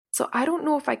So I don't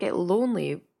know if I get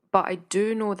lonely, but I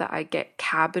do know that I get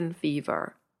cabin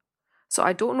fever. So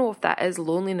I don't know if that is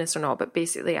loneliness or not, but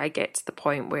basically I get to the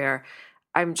point where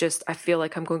I feel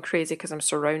like I'm going crazy because I'm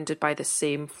surrounded by the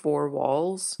same four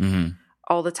walls Mm-hmm.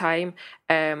 all the time.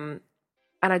 And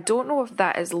I don't know if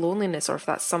that is loneliness or if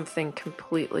that's something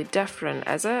completely different,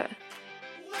 is it?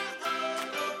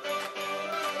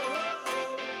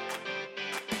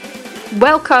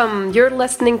 Welcome! You're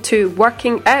listening to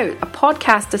Working Out, a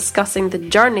podcast discussing the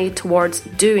journey towards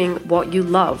doing what you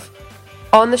love.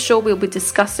 On the show, we'll be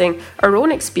discussing our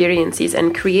own experiences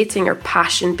in creating our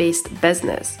passion-based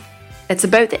business. It's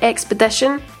about the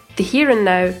expedition, the here and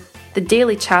now, the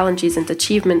daily challenges and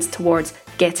achievements towards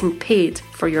getting paid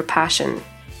for your passion.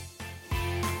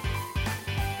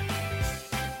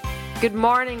 Good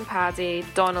morning, Paddy,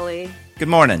 Donnelly. Good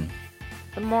morning.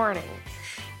 Good morning.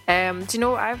 Do you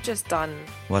know what I've just done?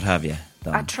 What have you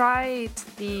done? I tried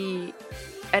the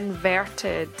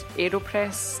inverted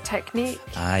AeroPress technique.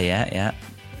 Yeah.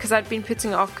 Because I'd been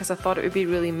putting it off because I thought it would be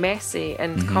really messy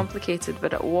and complicated,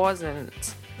 but it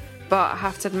wasn't. But I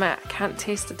have to admit, I can't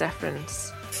taste the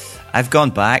difference. I've gone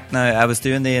back now. I was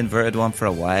doing the inverted one for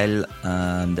a while,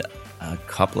 and a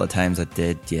couple of times I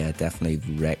did, definitely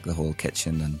wreck the whole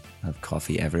kitchen and have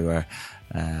coffee everywhere.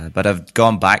 But I've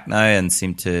gone back now and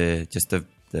seem to just the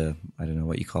I don't know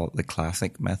what you call it, the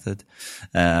classic method.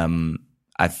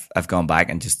 I've gone back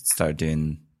and just started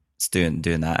doing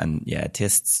that, and it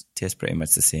tastes pretty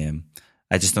much the same.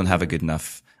 I just don't have a good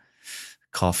enough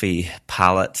coffee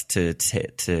palate to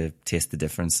taste the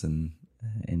difference in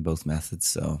both methods.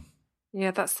 So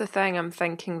yeah, that's the thing. I'm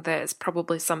thinking that it's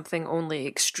probably something only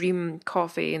extreme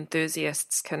coffee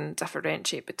enthusiasts can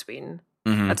differentiate between.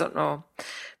 I don't know.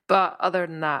 But other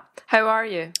than that, how are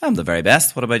you? I'm the very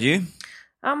best. What about you?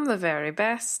 I'm the very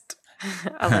best.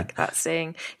 I like that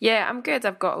saying. Yeah, I'm good.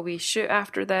 I've got a wee shoot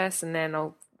after this, and then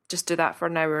I'll just do that for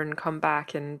an hour and come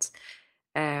back and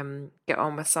get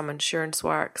on with some insurance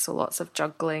work. So lots of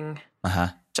juggling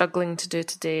to do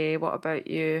today. What about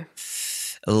you?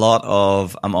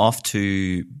 I'm off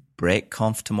to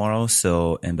BreakConf tomorrow,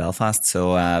 so in Belfast.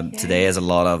 So today is a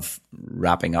lot of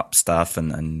wrapping up stuff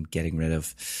and getting rid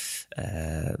of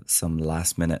some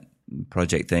last minute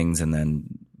project things, and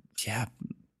then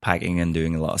packing and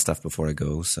doing a lot of stuff before I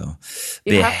go. So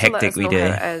be a hectic wee day.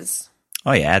 How it is.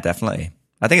 Oh yeah, definitely.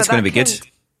 I think it's going to be good.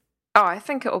 Oh, I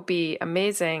think it'll be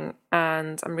amazing,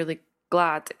 and I'm really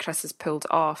glad that Chris has pulled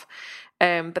it off.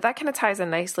 But that kind of ties in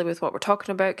nicely with what we're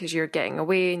talking about, because you're getting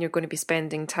away and you're going to be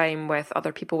spending time with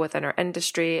other people within our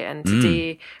industry. And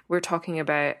today we're talking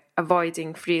about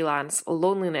avoiding freelance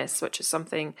loneliness, which is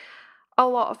something a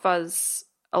lot of us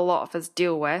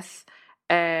deal with.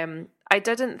 I'm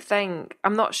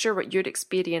not sure what your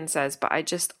experience is, but I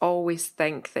just always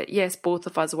think that yes, both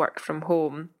of us work from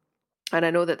home. And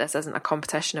I know that this isn't a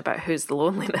competition about who's the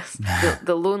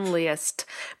the loneliest,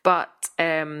 but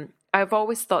I've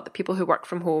always thought that people who work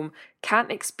from home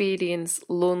can't experience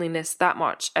loneliness that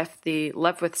much if they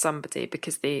live with somebody,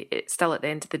 because still at the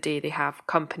end of the day, they have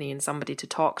company and somebody to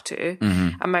talk to.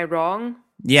 Am I wrong?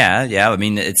 Yeah. I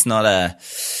mean, it's not I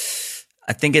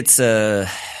think it's when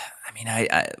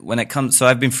it comes, so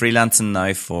I've been freelancing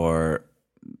now for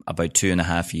about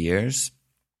 2.5 years.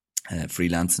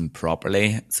 Freelancing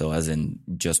properly, so as in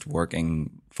just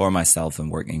working for myself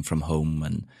and working from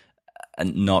home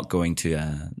and not going to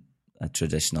a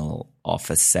traditional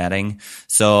office setting.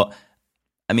 So,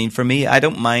 I mean, for me, I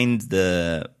don't mind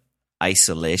the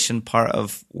isolation part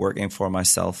of working for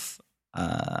myself,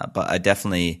 but I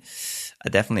definitely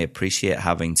appreciate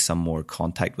having some more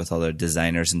contact with other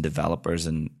designers and developers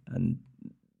and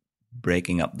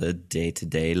breaking up the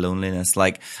day-to-day loneliness.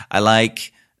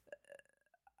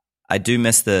 I do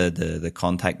miss the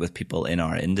contact with people in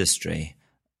our industry.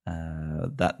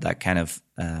 That kind of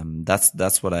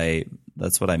that's what I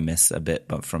miss a bit,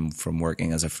 but from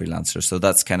working as a freelancer. So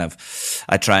that's kind of,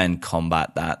 I try and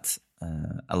combat that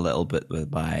a little bit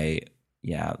by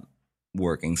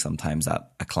working sometimes at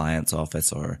a client's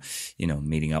office or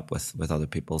meeting up with other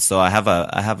people. So I have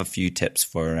a few tips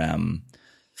for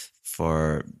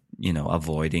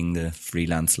avoiding the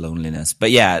freelance loneliness.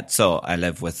 But so I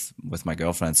live with my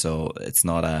girlfriend, so it's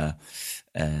not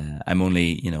I'm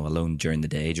only, alone during the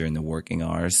day, during the working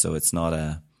hours. So it's not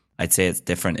I'd say it's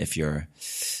different if you're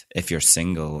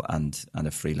single and a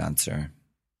freelancer.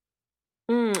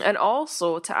 And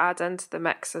also to add into the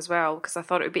mix as well, because I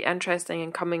thought it would be interesting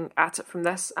in coming at it from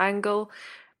this angle,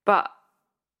 but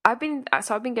I've been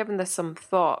giving this some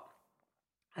thought.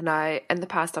 And in the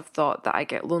past, I've thought that I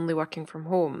get lonely working from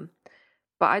home.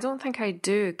 but I don't think I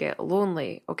do get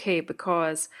lonely. Okay,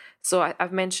 because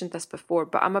I've mentioned this before,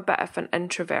 but I'm a bit of an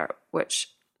introvert, which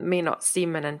may not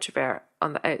seem an introvert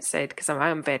on the outside because I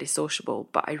am very sociable,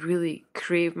 but I really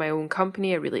crave my own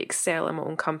company. I really excel in my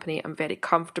own company. I'm very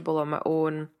comfortable on my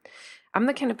own. I'm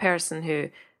the kind of person who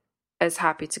is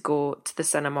happy to go to the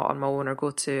cinema on my own or go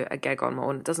to a gig on my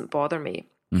own. It doesn't bother me.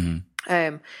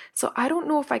 So I don't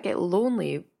know if I get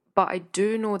lonely, but I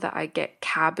do know that I get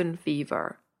cabin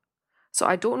fever. So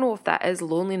I don't know if that is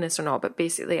loneliness or not, but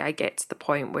basically I get to the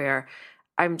point where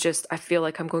I feel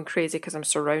like I'm going crazy because I'm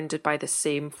surrounded by the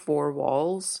same four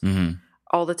walls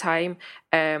all the time.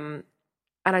 And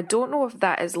I don't know if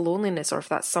that is loneliness or if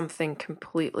that's something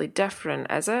completely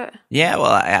different, is it? Yeah,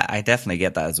 well, I definitely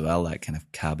get that as well, that kind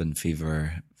of cabin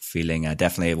fever feeling. I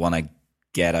definitely want to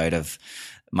get out of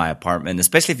my apartment,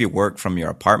 especially if you work from your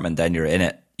apartment, then you're in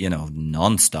it,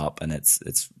 nonstop. And it's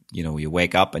you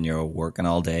wake up and you're working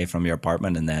all day from your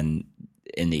apartment, and then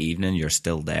in the evening you're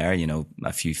still there,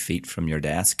 a few feet from your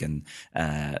desk. And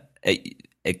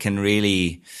it can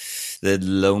really, the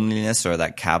loneliness or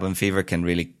that cabin fever can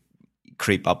really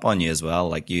creep up on you as well.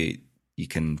 Like you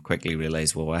can quickly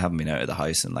realize, well, I haven't been out of the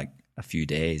house in like a few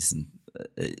days. And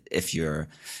if you're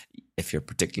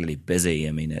particularly busy,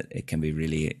 I mean, it can be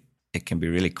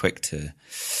really quick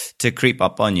to creep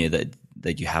up on you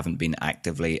that you haven't been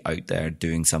actively out there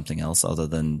doing something else other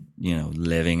than,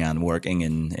 living and working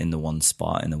in the one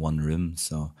spot, in the one room.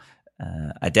 So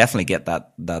I definitely get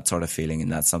that sort of feeling,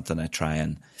 and that's something I try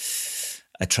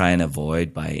and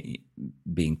avoid by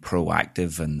being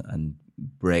proactive and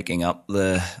breaking up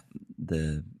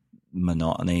the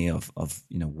monotony of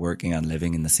working and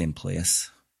living in the same place.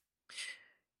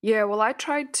 Yeah, well, I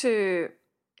tried to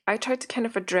kind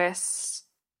of address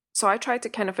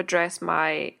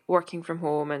my working from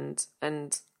home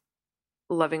and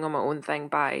living on my own thing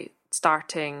by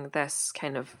starting this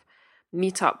kind of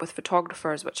meetup with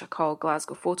photographers, which I call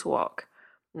Glasgow Photo Walk.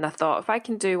 And I thought, if I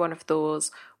can do one of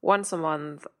those once a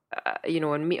month,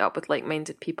 and meet up with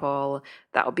like-minded people,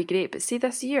 that'll be great. But see,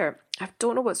 this year, I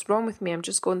don't know what's wrong with me. I'm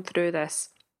just going through this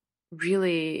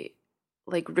really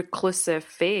like reclusive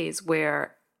phase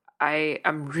where I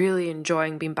am really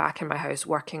enjoying being back in my house,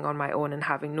 working on my own and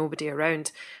having nobody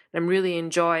around. And I'm really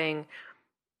enjoying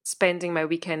spending my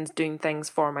weekends doing things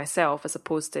for myself as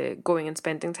opposed to going and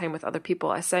spending time with other people.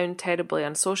 I sound terribly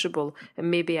unsociable, and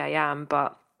maybe I am,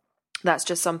 but that's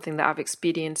just something that I've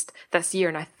experienced this year.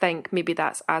 And I think maybe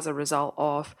that's as a result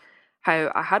of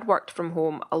how I had worked from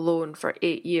home alone for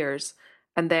 8 years.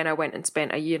 And then I went and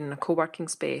spent a year in a co-working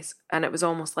space. And it was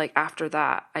almost like after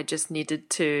that, I just needed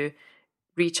to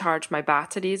recharge my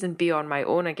batteries and be on my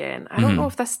own again. I don't know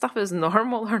if this stuff is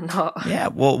normal or not. Yeah.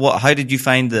 Well, how did you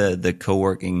find the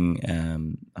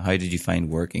co-working? How did you find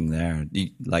working there?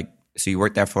 So you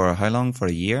worked there for how long? For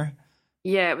a year?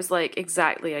 Yeah, it was like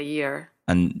exactly a year.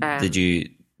 And did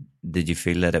you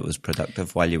feel that it was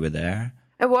productive while you were there?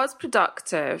 It was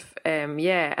productive,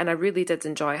 yeah, and I really did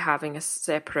enjoy having a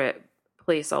separate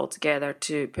place altogether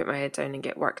to put my head down and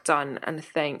get work done. And I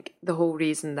think the whole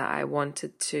reason that I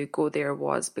wanted to go there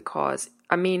was because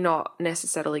I may not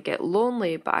necessarily get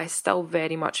lonely, but I still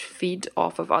very much feed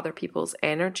off of other people's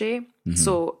energy.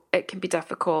 So it can be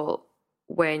difficult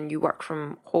when you work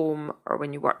from home or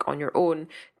when you work on your own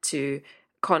you're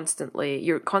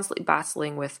constantly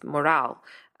battling with morale.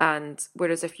 And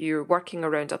whereas if you're working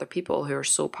around other people who are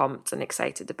so pumped and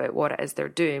excited about what it is they're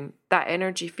doing, that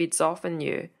energy feeds off in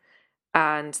you.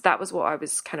 And that was what I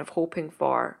was kind of hoping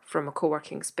for from a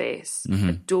co-working space.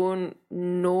 I don't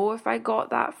know if I got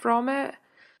that from it.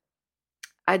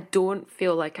 I don't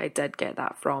feel like I did get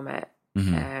that from it.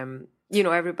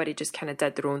 Everybody just kind of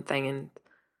did their own thing and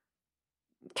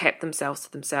kept themselves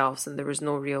to themselves, and there was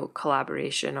no real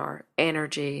collaboration or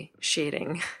energy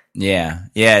sharing. Yeah.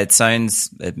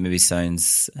 It maybe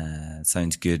sounds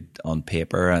good on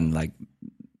paper, and like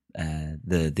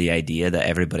the idea that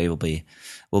everybody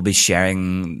will be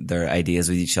sharing their ideas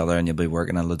with each other, and you'll be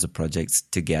working on loads of projects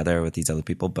together with these other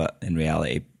people. But in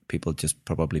reality, people just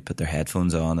probably put their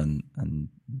headphones on and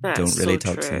don't really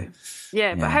talk to.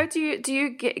 Yeah, but how do you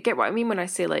get what I mean when I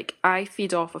say like I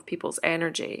feed off of people's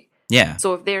energy? Yeah.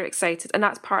 So if they're excited, and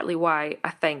that's partly why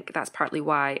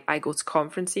I go to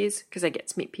conferences, because I get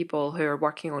to meet people who are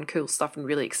working on cool stuff and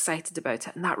really excited about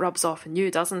it, and that rubs off on you,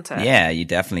 doesn't it? Yeah, you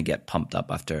definitely get pumped up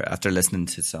after listening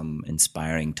to some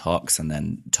inspiring talks and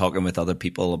then talking with other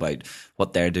people about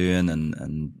what they're doing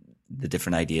and the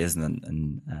different ideas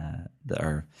and that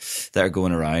are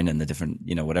going around, and the different,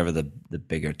 whatever the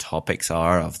bigger topics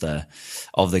are of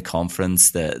the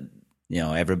conference, that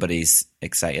everybody's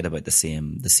excited about the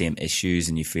same issues,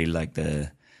 and you feel like the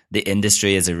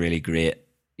industry is a really great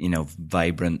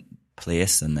vibrant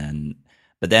place.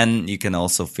 But then you can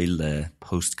also feel the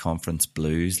post-conference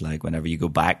blues, like whenever you go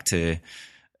back to,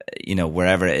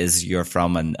 wherever it is you're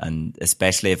from, and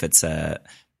especially if it's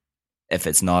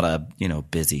not a,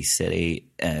 busy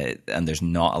city, and there's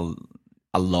not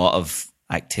a lot of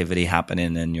activity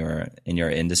happening in your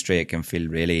industry, it can feel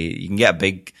you can get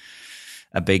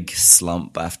a big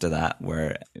slump after that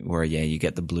where you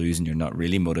get the blues and you're not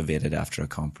really motivated after a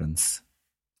conference.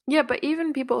 Yeah, but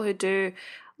even people who do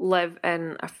live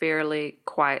in a fairly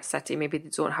quiet city, maybe they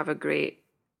don't have a great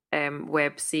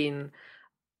web scene,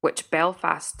 which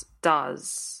Belfast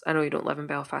does. I know you don't live in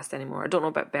Belfast anymore. I don't know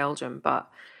about Belgium, but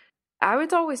I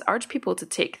would always urge people to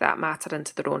take that matter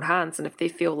into their own hands. And if they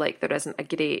feel like there isn't a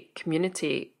great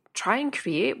community, try and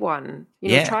create one.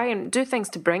 Try and do things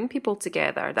to bring people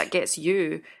together. That gets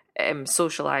you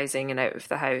socializing and out of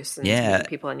the house and meeting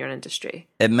people in your industry.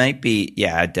 It might be,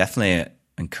 I definitely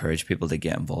encourage people to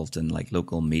get involved in like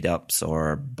local meetups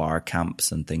or bar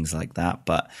camps and things like that.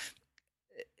 But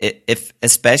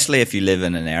especially if you live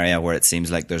in an area where it seems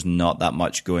like there's not that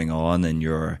much going on in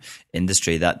your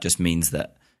industry, that just means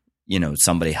that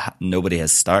nobody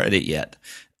has started it yet.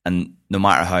 And no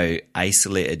matter how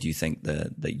isolated you think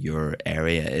that your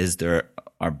area is, there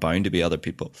are bound to be other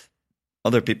people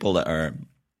that are,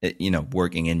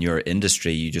 working in your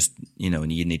industry. You just, you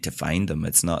need to find them.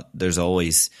 There's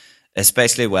always,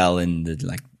 especially in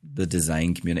the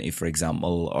design community, for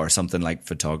example, or something like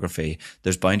photography,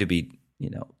 there's bound to be,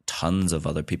 tons of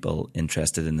other people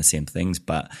interested in the same things.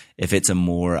 But if it's a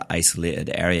more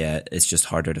isolated area, it's just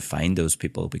harder to find those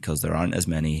people because there aren't as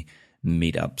many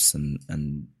meetups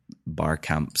and bar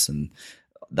camps and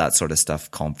that sort of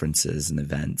stuff, conferences and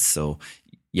events. So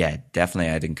yeah,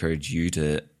 definitely I'd encourage you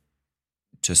to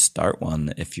start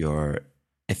one if you're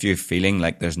feeling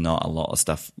like there's not a lot of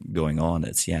stuff going on.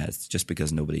 It's just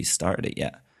because nobody's started it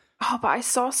yet. Oh, but I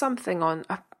saw something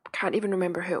I can't even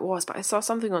remember who it was, but I saw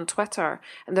something on Twitter,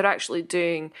 and they're actually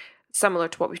doing similar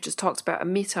to what we've just talked about, a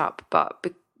meetup,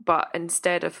 but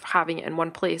instead of having it in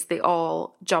one place, they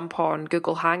all jump on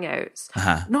Google Hangouts.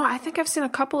 Uh-huh. No, I think I've seen a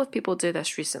couple of people do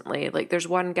this recently. Like there's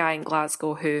one guy in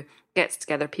Glasgow who gets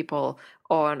together people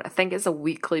on, I think it's a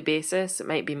weekly basis, it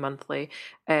might be monthly,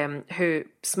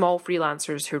 small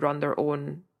freelancers who run their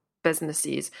own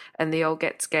businesses, and they all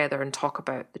get together and talk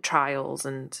about the trials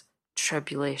and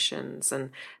tribulations, and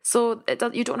so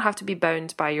you don't have to be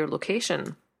bound by your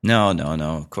location. No,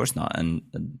 of course not. And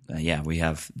we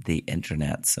have the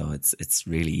internet, so it's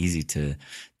really easy to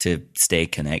stay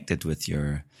connected with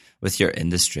your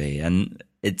industry. And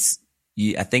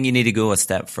I think you need to go a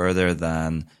step further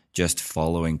than just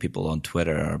following people on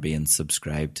Twitter or being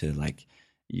subscribed to like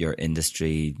your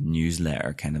industry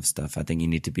newsletter kind of stuff. I think you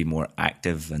need to be more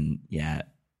active, and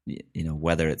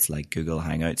whether it's like Google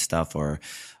Hangout stuff or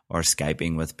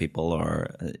Skyping with people,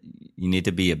 or you need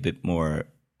to be a bit more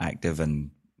active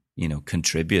and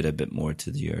contribute a bit more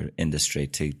to your industry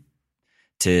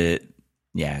to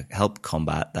help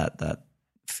combat that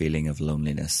feeling of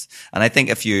loneliness. And I think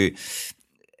if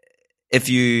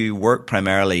you work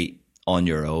primarily on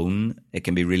your own, it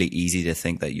can be really easy to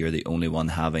think that you're the only one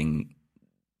having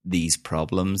these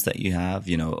problems that you have.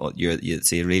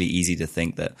 It's really easy to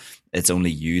think that it's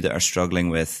only you that are struggling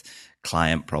with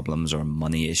client problems or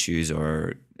money issues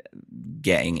or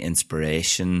getting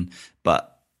inspiration. But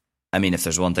I mean, if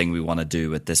there's one thing we want to do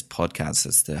with this podcast,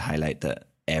 is to highlight that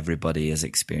everybody is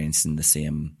experiencing the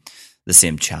same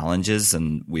challenges,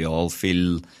 and we all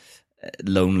feel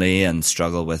lonely and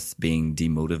struggle with being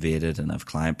demotivated and have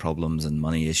client problems and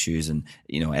money issues, and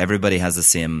everybody has the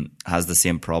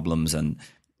same problems. And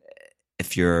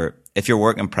if you're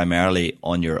working primarily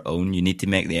on your own, you need to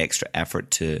make the extra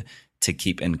effort to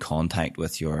keep in contact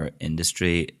with your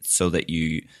industry so that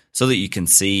you can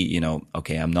see,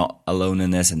 okay, I'm not alone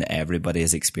in this, and everybody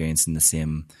is experiencing the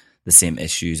same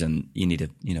issues, and you need to,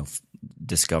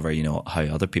 discover, how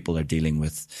other people are dealing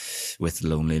with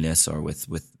loneliness or with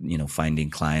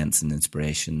finding clients and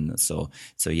inspiration. So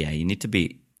you need to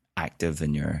be active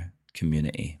in your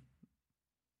community.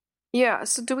 Yeah.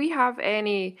 So do we have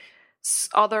any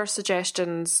other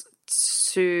suggestions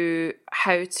to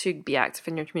how to be active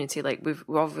in your community? Like we've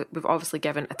obviously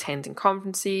given attending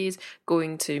conferences,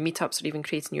 going to meetups, or even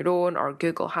creating your own, or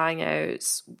Google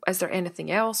Hangouts. Is there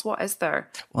anything else? What is there?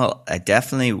 Well, I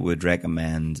definitely would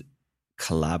recommend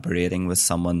collaborating with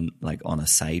someone like on a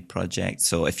side project.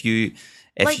 So we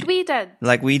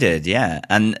did, yeah.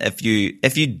 And if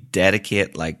you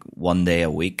dedicate like one day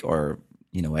a week, or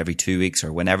every 2 weeks,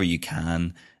 or whenever you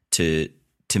can, to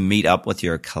meet up with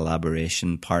your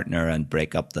collaboration partner and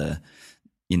break up the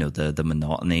the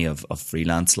monotony of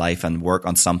freelance life, and work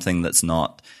on something that's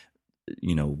not,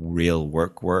 real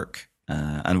work,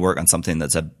 and work on something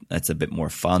that's a bit more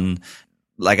fun.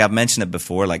 Like I've mentioned it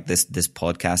before, like this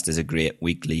podcast is a great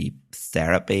weekly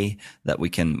therapy that we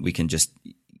can just,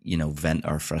 vent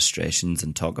our frustrations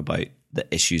and talk about the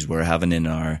issues we're having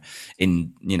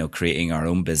in creating our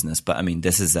own business. But I mean,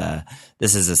 this is a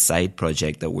side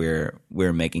project that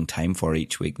we're making time for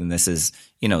each week. And this is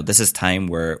time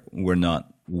where we're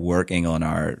not working on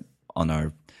our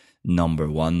number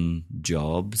one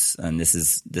jobs. And this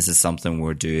is something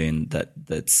we're doing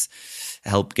that's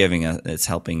helping,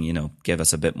 give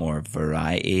us a bit more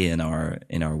variety in our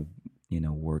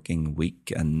working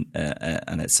week. And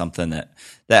it's something that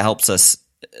helps us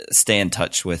stay in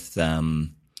touch with the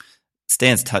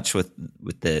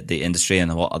industry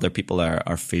and what other people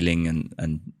are feeling,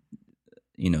 and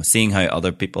seeing how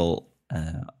other people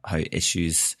how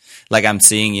issues, like I'm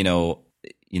seeing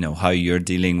how you're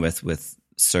dealing with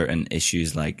certain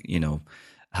issues, like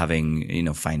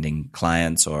having finding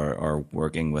clients or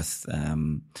working with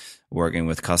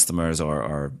customers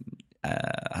or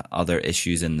other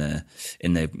issues in the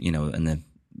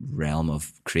realm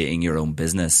of creating your own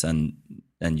business, and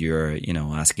you're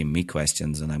asking me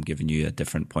questions and I'm giving you a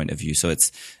different point of view. So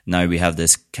it's now we have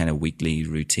this kind of weekly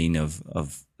routine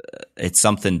of it's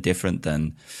something different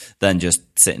than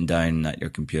just sitting down at your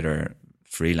computer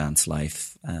freelance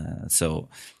life. So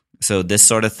this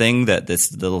sort of thing, that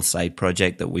this little side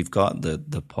project that we've got, the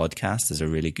podcast, is a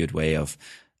really good way of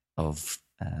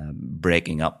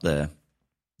breaking up the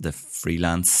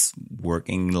freelance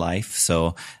working life.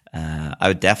 So I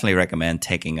would definitely recommend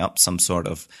taking up some sort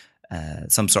of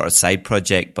side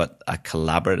project, but a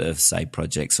collaborative side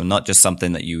project. So not just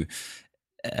something that you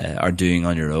are doing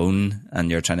on your own and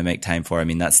you're trying to make time for. I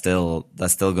mean, that's still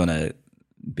going to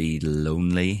be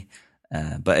lonely.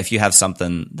 But if you have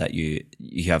something that you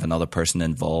have another person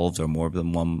involved, or more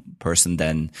than one person,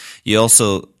 then you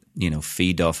also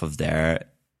feed off of their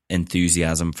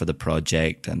enthusiasm for the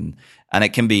project, and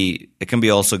it can be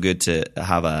also good to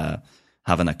have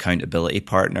an accountability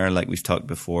partner, like we've talked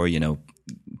before.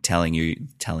 Telling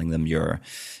them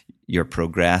your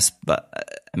progress.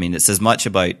 But I mean, it's as much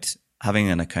about having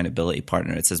an accountability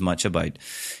partner. It's as much about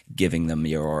giving them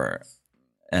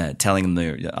telling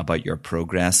them about your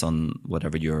progress on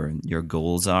whatever your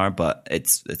goals are. But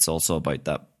it's also about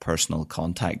that personal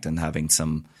contact and having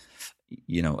some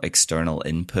external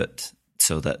input,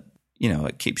 so that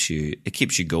it keeps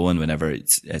you going whenever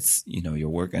it's you're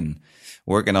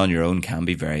working on your own can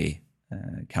be very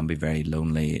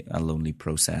lonely, a lonely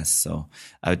process. So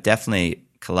I would definitely,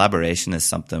 collaboration is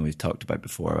something we've talked about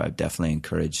before. I would definitely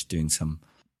encourage doing some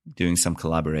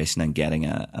collaboration and getting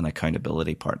an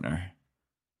accountability partner.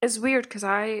 It's weird because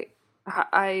I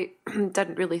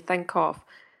didn't really think of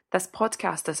this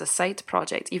podcast as a side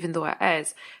project, even though it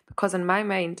is, because in my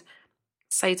mind,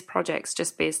 side projects,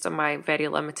 just based on my very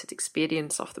limited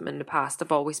experience of them in the past,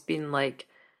 have always been like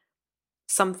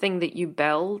something that you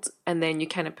build and then you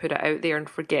kind of put it out there and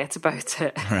forget about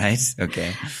it. Right.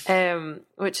 Okay.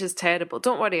 Which is terrible.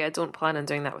 Don't worry, I don't plan on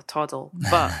doing that with Toddle.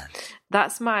 But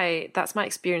that's my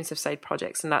experience of side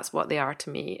projects, and that's what they are to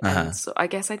me. And so I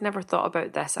guess I'd never thought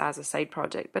about this as a side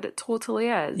project, but it totally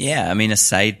is. Yeah, I mean, a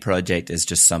side project is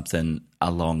just something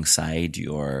alongside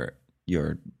your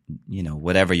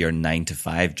whatever your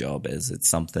 9-to-5 job is. It's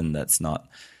something it's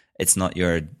not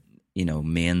your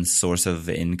main source of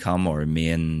income or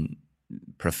main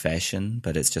profession,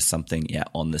 but it's just something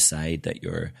on the side that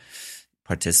you're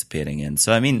participating in.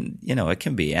 So I mean, it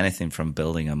can be anything from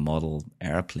building a model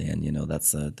airplane.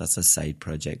 That's a side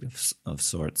project of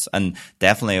sorts. And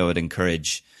definitely I would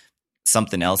encourage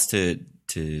something else to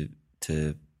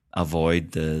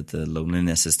avoid the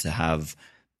loneliness, is to have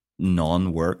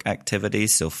non-work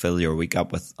activities. So fill your week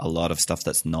up with a lot of stuff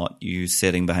that's not you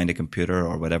sitting behind a computer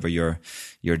or whatever your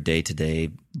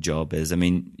day-to-day job is. I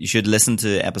mean, you should listen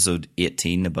to episode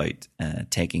 18 about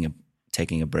taking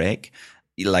a break.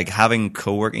 Like having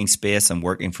co-working space and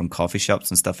working from coffee shops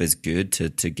and stuff is good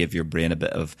to give your brain a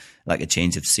bit of like a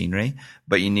change of scenery,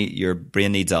 but your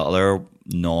brain needs other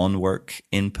non-work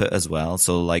input as well.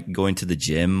 So like going to the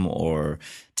gym or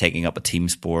taking up a team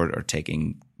sport or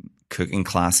taking cooking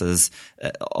classes,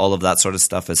 all of that sort of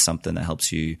stuff is something that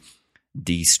helps you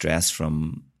de-stress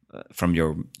from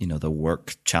your the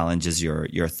work challenges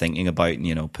you're thinking about,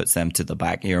 puts them to the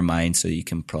back of your mind so you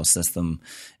can process them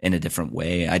in a different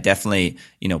way. I definitely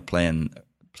playing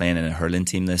in a hurling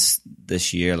team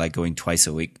this year, like going twice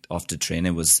a week off to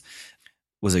training was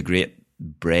a great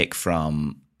break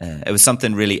from it was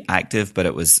something really active, but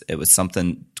it was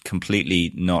something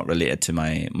completely not related to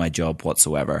my job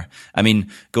whatsoever. I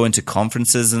mean, going to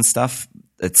conferences and stuff,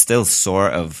 it's still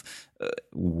sort of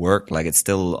work. Like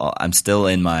I'm still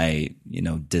in my,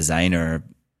 designer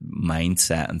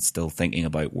mindset and still thinking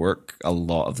about work a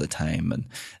lot of the time. And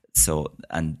so,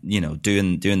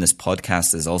 doing this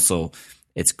podcast is also,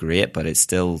 it's great, but it's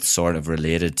still sort of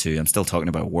related to, I'm still talking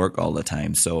about work all the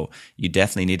time. So you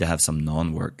definitely need to have some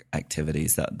non-work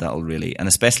activities that'll really, and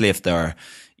especially if they're,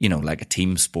 like a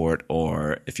team sport,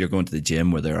 or if you're going to the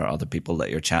gym where there are other people that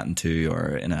you're chatting to,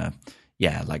 or in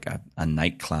like a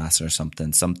night class or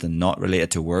something not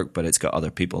related to work, but it's got other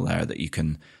people there that you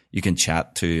can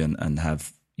chat to and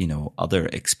have, other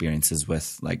experiences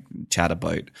with, like chat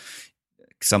about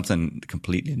something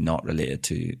completely not related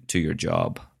to your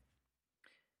job.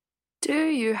 Do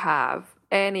you have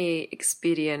any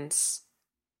experience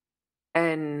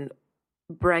in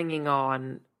bringing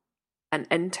on an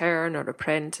intern or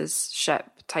apprenticeship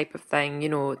type of thing,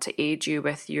 to aid you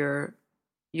with your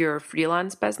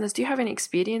freelance business? Do you have any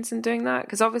experience in doing that?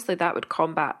 Because obviously that would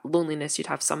combat loneliness. You'd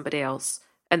have somebody else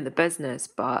in the business,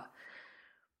 but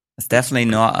it's definitely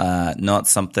not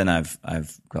something I've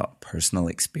got personal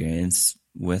experience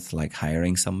with, like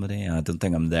hiring somebody. I don't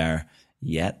think I'm there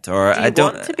yet, or I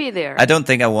don't want to be there. I don't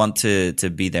think I want to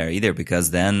be there either,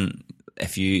 because then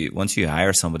once you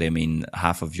hire somebody, I mean,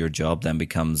 half of your job then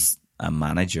becomes a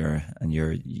manager, and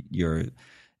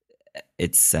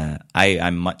I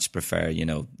much prefer,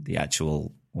 the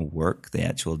actual work, the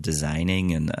actual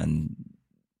designing, and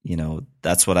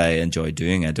that's what I enjoy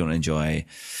doing. I don't enjoy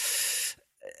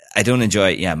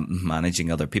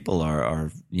managing other people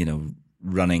or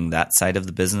running that side of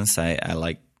the business. I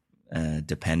like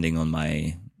depending on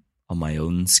my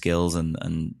own skills,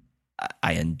 and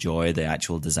I enjoy the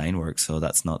actual design work. So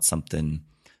that's not something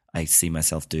I see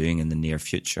myself doing in the near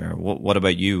future. What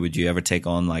about you? Would you ever take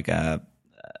on like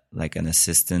an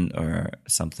assistant or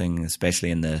something,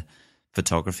 especially in the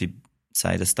photography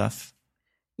side of stuff?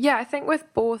 Yeah, I think with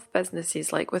both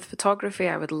businesses, like with photography,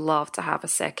 I would love to have a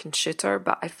second shooter,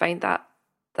 but I find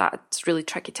that's really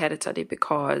tricky territory,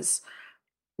 because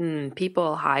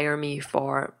people hire me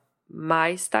for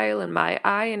my style and my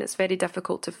eye, and it's very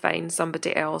difficult to find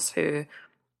somebody else who,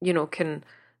 can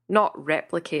not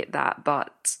replicate that,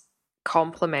 but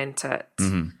complement it.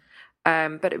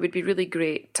 Mm-hmm. But it would be really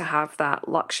great to have that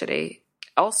luxury.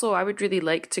 Also, I would really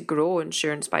like to grow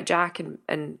Insurance by Jack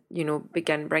and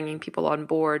begin bringing people on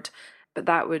board, but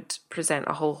that would present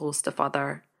a whole host of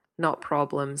other, not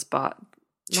problems, but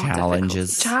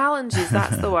challenges. Challenges,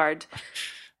 that's the word.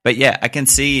 But yeah, I can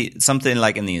see something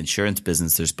like in the insurance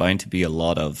business, there's bound to be a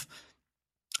lot of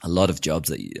jobs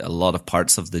a lot of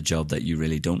parts of the job that you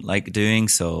really don't like doing.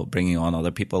 So bringing on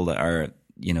other people that are,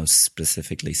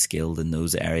 specifically skilled in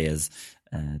those areas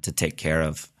to take care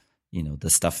of, the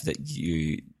stuff that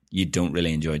you don't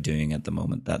really enjoy doing at the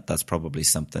moment. That's probably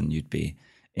something you'd be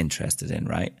interested in,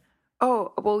 right?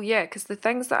 Oh, well, yeah, because the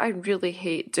things that I really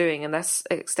hate doing, and this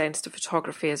extends to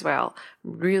photography as well,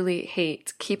 really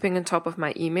hate keeping on top of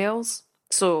my emails.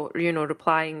 So,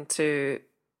 replying to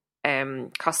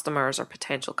customers or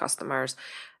potential customers.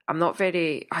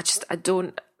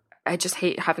 I just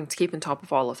hate having to keep on top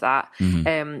of all of that.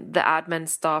 Mm-hmm. The admin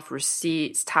stuff,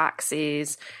 receipts,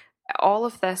 taxes, all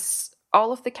of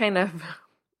the kind of,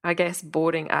 I guess,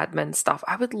 boring admin stuff.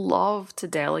 I would love to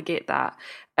delegate that.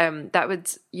 That would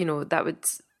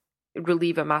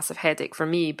relieve a massive headache for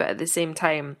me. But at the same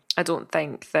time, I don't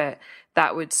think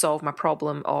that would solve my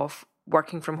problem of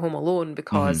working from home alone,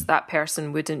 because that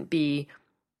person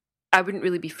I wouldn't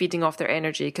really be feeding off their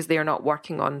energy, because they are not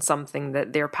working on something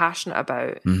that they're passionate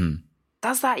about. Mm-hmm.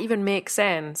 Does that even make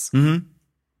sense? Mm-hmm.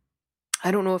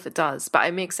 I don't know if it does, but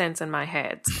it makes sense in my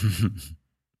head.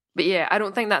 But yeah, I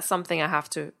don't think that's something I have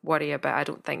to worry about. I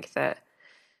don't think that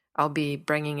I'll be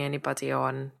bringing anybody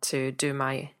on to do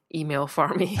my email for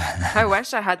me. I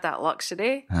wish I had that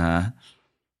luxury.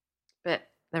 But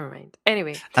never mind.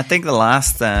 Anyway. I think the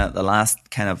last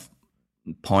kind of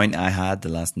point I had, the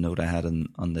last note I had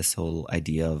on this whole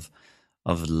idea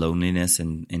of loneliness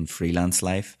in freelance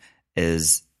life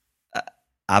is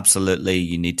absolutely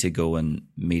you need to go and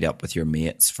meet up with your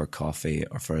mates for coffee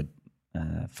or for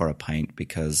a pint,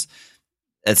 because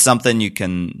it's something you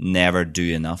can never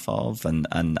do enough of, and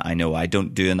I know I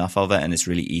don't do enough of it, and it's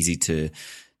really easy to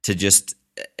just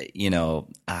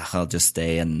I'll just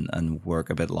stay and work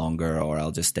a bit longer, or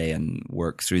I'll just stay and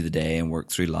work through the day and work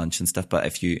through lunch and stuff. But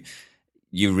if you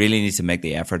really need to make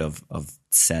the effort of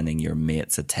sending your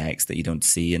mates a text that you don't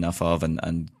see enough of,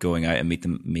 and going out and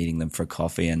meeting them for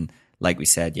coffee, and like we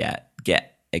said,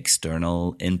 get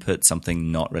external input,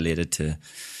 something not related to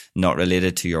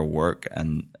your work,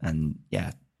 and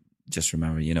just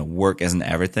remember, work isn't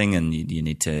everything, and you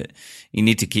need to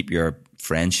keep your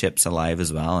friendships alive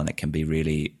as well. And it can be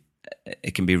really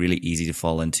easy to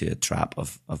fall into a trap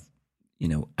of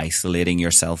isolating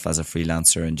yourself as a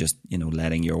freelancer and just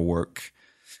letting your work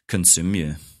consume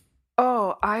you.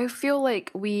 Oh, I feel like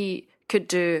we could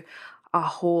do a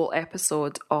whole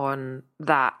episode on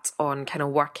that, on kind of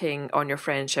working on your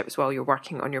friendships while you're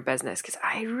working on your business, because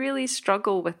I really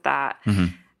struggle with that.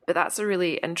 Mm-hmm. But that's a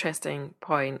really interesting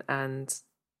point, and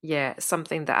yeah,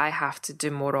 something that I have to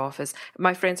do more of. Is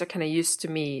my friends are kind of used to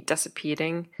me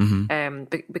disappearing,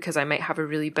 because I might have a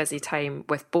really busy time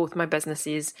with both my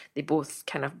businesses. They both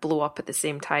kind of blow up at the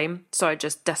same time, so I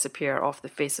just disappear off the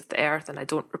face of the earth, and I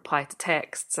don't reply to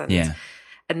texts, and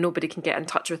nobody can get in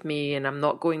touch with me, and I'm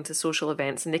not going to social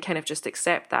events, and they kind of just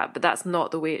accept that. But that's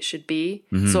not the way it should be.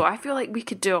 So I feel like we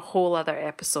could do a whole other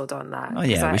episode on that. Oh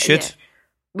yeah, we should. Yeah,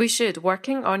 we should.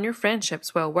 Working on your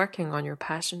friendships while working on your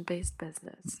passion-based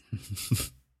business.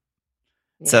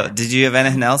 So did you have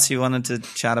anything else you wanted to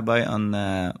chat about on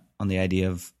the idea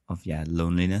of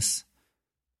loneliness?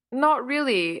 Not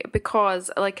really,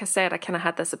 because like I said, I kind of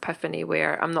had this epiphany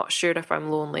where I'm not sure if I'm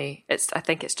lonely. I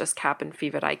think it's just cabin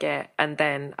fever I get, and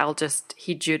then I'll just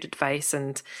heed your advice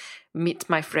and meet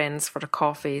my friends for a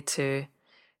coffee to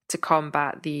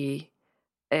combat the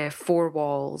four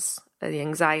walls, the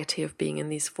anxiety of being in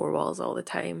these four walls all the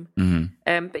time.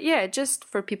 But yeah, just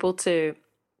for people to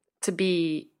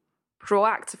be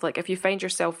proactive. Like if you find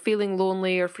yourself feeling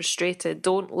lonely or frustrated,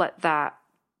 don't let that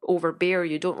overbear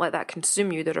you. Don't let that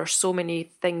consume you. There are so many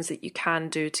things that you can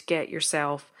do to get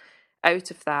yourself out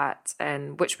of that,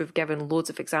 and which we've given loads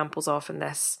of examples of in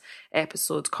this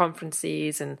episode.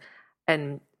 Conferences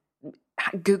and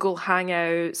Google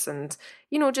Hangouts, and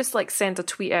just like send a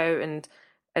tweet out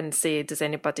and say, does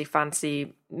anybody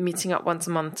fancy meeting up once a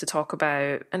month to talk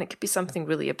about? And it could be something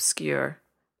really obscure.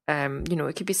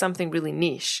 It could be something really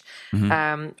niche, or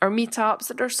meetups.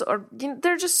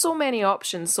 There are just so many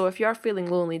options. So if you are feeling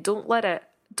lonely, don't let it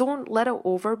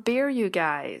overbear you,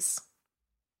 guys.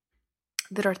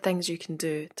 There are things you can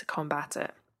do to combat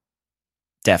it.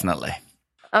 Definitely.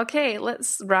 Okay,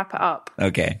 let's wrap it up.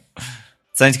 Okay,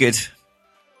 sounds good.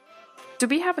 Do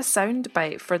we have a sound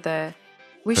bite for the?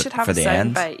 We should have a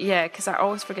sound bite. Yeah, because I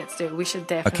always forget to do it. We should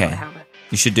definitely have it.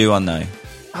 You should do one now.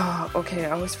 Oh, okay.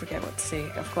 I always forget what to say.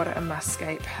 I've got it in my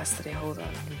Skype history. Hold on.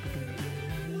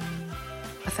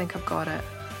 I think I've got it.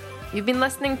 You've been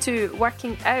listening to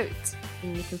Working Out,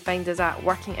 and you can find us at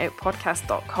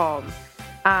workingoutpodcast.com,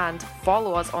 and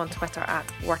follow us on Twitter at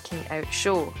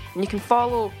WorkingOutShow. And you can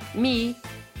follow me,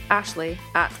 Ashley,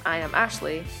 at I am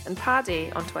Ashley, and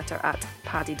Paddy on Twitter at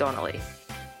Paddy Donnelly.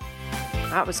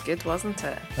 That was good, wasn't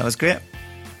it? That was great.